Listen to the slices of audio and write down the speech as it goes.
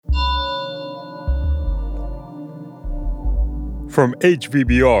From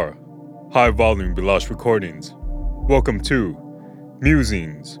HVBR, High Volume Belash Recordings, welcome to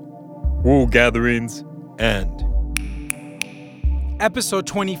Musings, Wool Gatherings, and Episode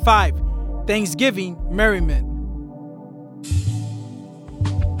 25, Thanksgiving Merriment.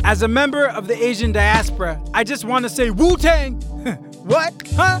 As a member of the Asian diaspora, I just want to say Wu-Tang! What?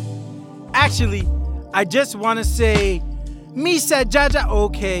 Huh? Actually, I just want to say Misa Jaja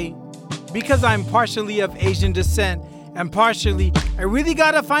okay, because I'm partially of Asian descent, and partially, I really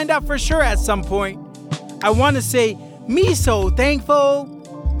gotta find out for sure at some point. I want to say me so thankful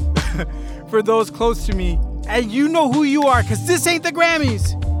for those close to me. And you know who you are, because this ain't the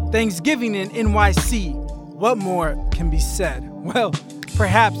Grammys. Thanksgiving in NYC. What more can be said? Well,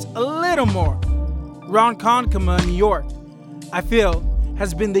 perhaps a little more. Ronkonkoma, New York, I feel,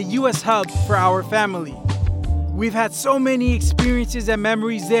 has been the U.S. hub for our family. We've had so many experiences and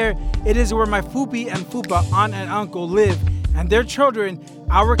memories there. It is where my Fupi and Fupa, aunt and uncle, live, and their children,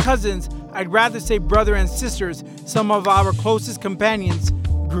 our cousins, I'd rather say brother and sisters, some of our closest companions,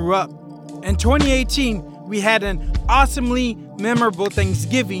 grew up. In 2018, we had an awesomely memorable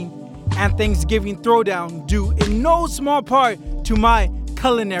Thanksgiving and Thanksgiving throwdown due in no small part to my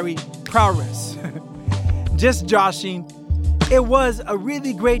culinary prowess. Just joshing. It was a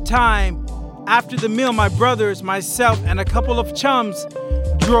really great time. After the meal, my brothers, myself, and a couple of chums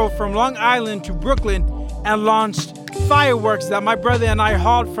drove from Long Island to Brooklyn and launched fireworks that my brother and I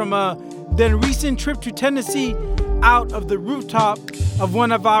hauled from a then recent trip to Tennessee out of the rooftop of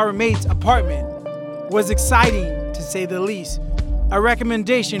one of our mates' apartment. Was exciting, to say the least. A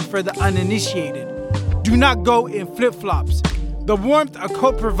recommendation for the uninitiated. Do not go in flip-flops. The warmth a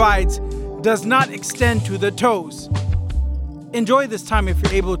coat provides does not extend to the toes. Enjoy this time if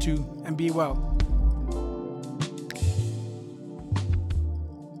you're able to, and be well.